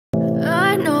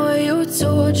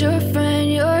told your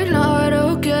friend you're not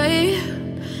okay?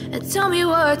 And tell me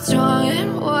what's wrong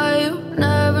and why you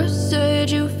never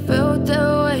said you felt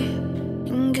that way.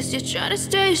 And guess you're trying to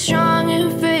stay strong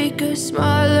and fake a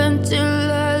smile until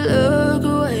I look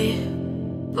away.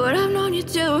 But I've known you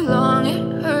too long,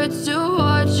 it hurts to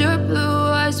watch your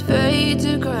blue eyes fade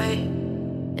to gray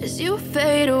as you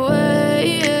fade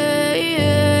away,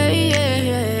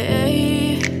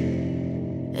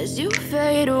 as you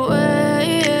fade away.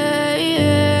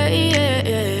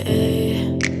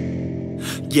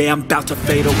 Yeah, I'm about to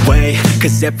fade away,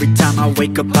 cause every time I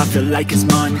wake up I feel like it's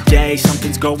Monday.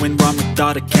 Something's going wrong with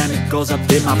all the chemicals up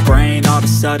in my brain. All of a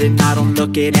sudden I don't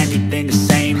look at anything the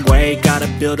same way. Got a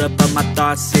buildup of my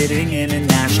thoughts sitting in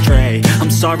an ashtray. I'm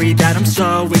sorry that I'm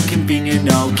so inconvenient,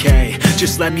 okay?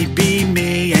 Just let me be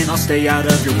me and I'll stay out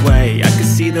of your way. I can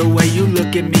see the way you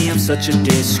look at me, I'm such a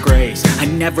disgrace. I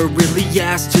never really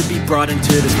asked to be brought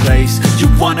into this place. You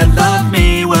wanna love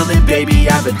me? Well then baby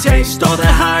I have a taste. All the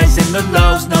highs and the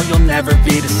lows, no you'll never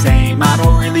be the same. I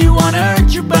don't really wanna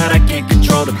hurt you but I can't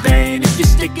control the pain. If you're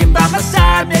sticking by my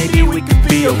side maybe we could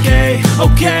be okay.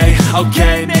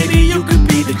 Okay, maybe you could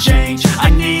be the change I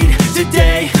need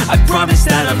today. I promise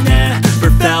that I've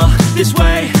never felt this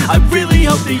way. I really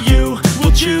hope that you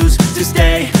will choose to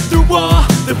stay through all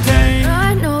the pain.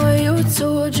 I know you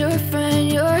told your friend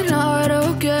you're not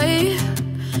okay.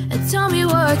 And tell me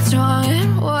what's wrong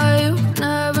and why you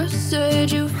never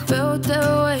said you felt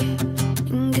that way.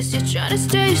 And guess you're trying to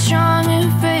stay strong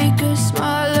and fake a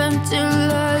smile until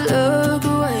I look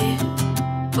away.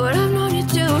 But I've known you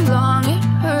too long, it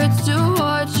hurts to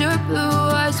watch your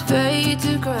blue eyes fade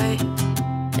to gray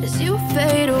as you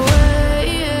fade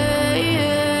away,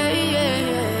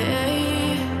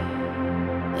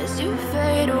 as you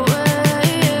fade away,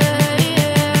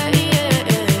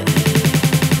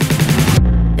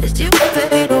 as you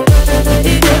fade away.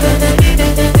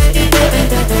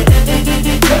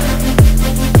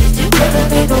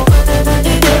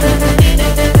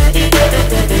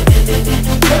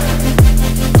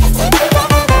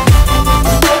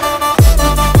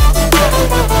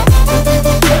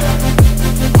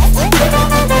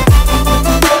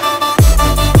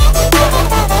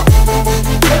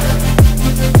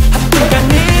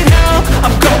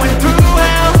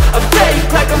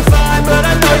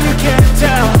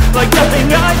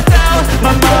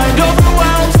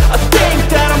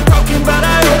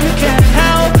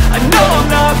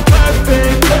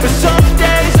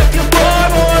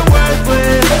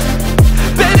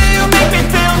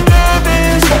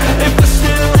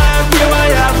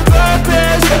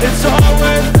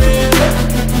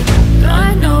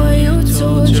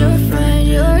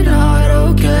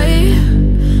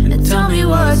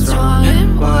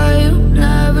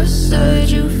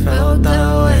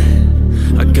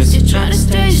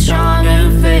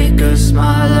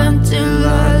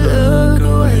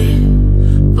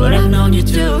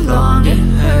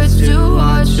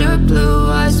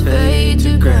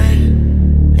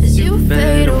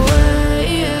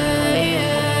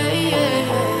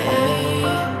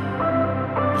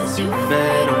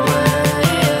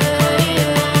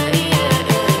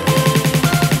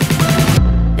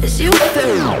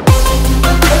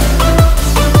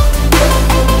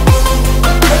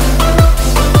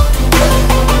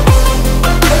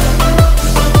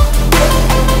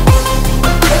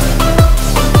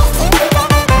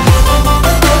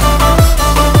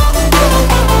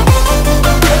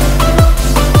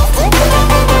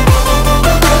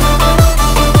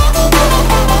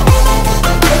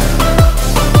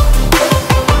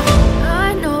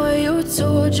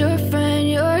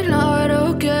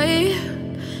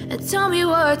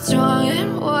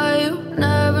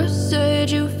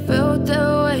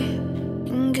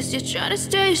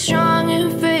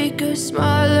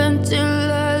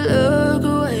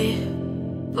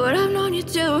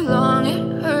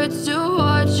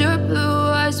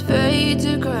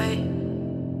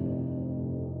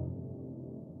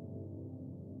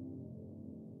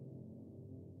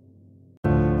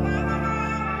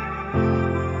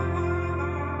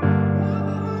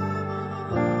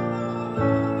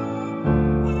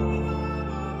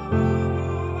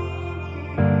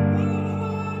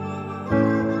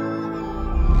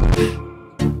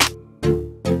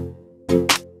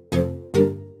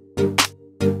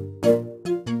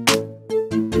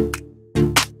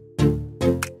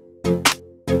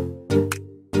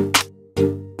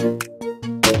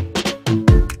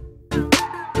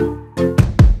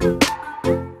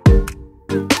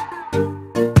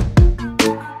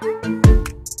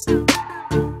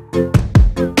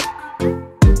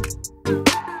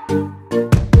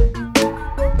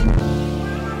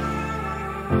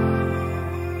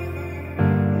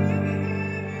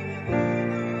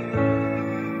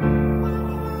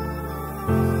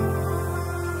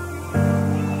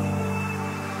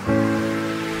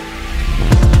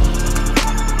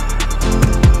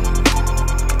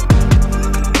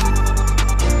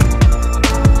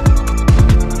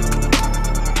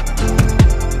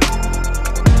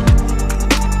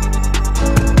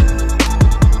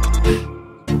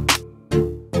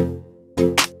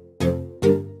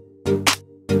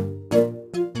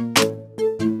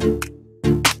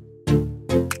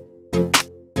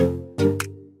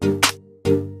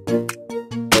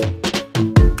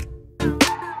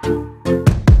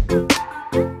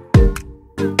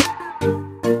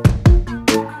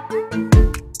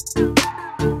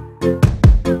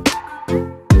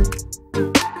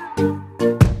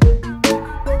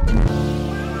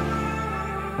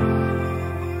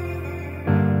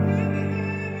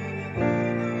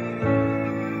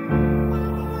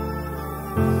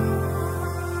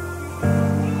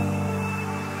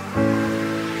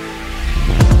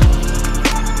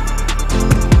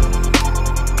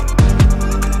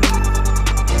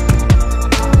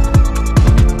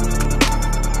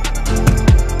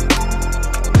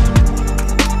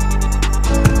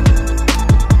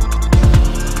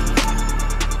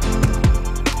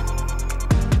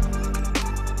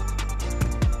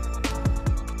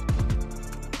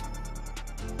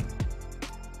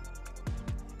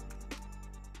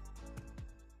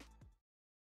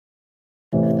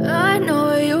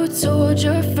 told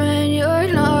your friend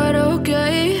you're not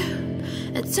okay,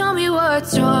 and tell me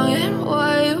what's wrong and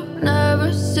why you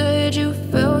never said you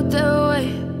felt that way.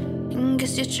 And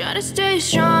guess you're trying to stay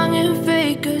strong and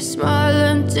fake a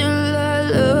smile until I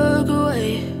look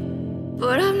away.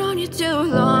 But I've known you too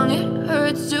long, it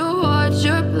hurts to watch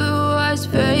your blue eyes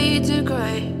fade to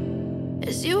gray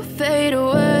as you fade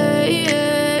away,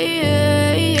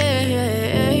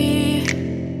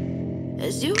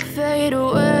 as you fade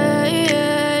away.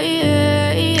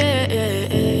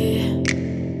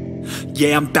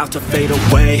 Yeah, I'm about to fade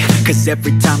away, cause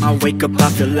every time I wake up I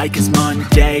feel like it's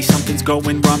Monday. Something's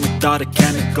going wrong with all the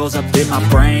chemicals up in my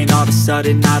brain. All of a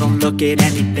sudden I don't look at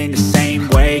anything the same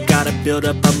way. Gotta build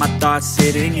up of my thoughts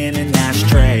sitting in an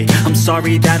ashtray. I'm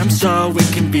sorry that I'm so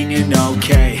inconvenient,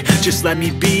 okay. Just let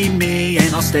me be me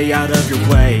and I'll stay out of your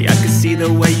way. I can see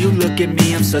the way you look at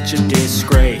me, I'm such a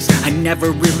disgrace. I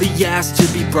never really asked to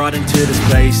be brought into this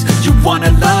place. You wanna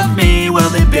love me? Well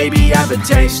then baby have a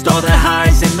taste. All the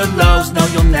highs and the lows, no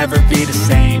you'll never be the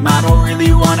same. I don't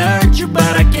really wanna hurt you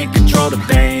but I can't control the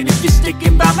pain. If you're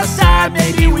sticking by my side,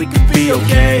 maybe we could be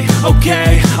okay.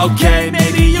 Okay,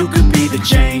 maybe you could be the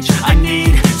change I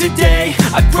need today.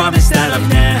 I promise that I've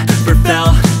never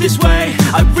felt this way.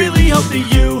 I really hope that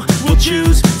you will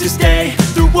choose to stay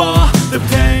through all the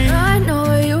pain. I know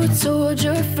you told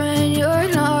your friend you're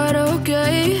not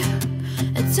okay,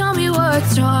 and tell me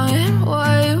what's wrong and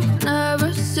why you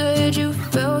never said you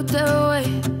felt that way.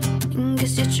 And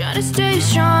guess you're trying to stay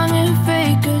strong and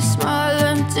fake a smile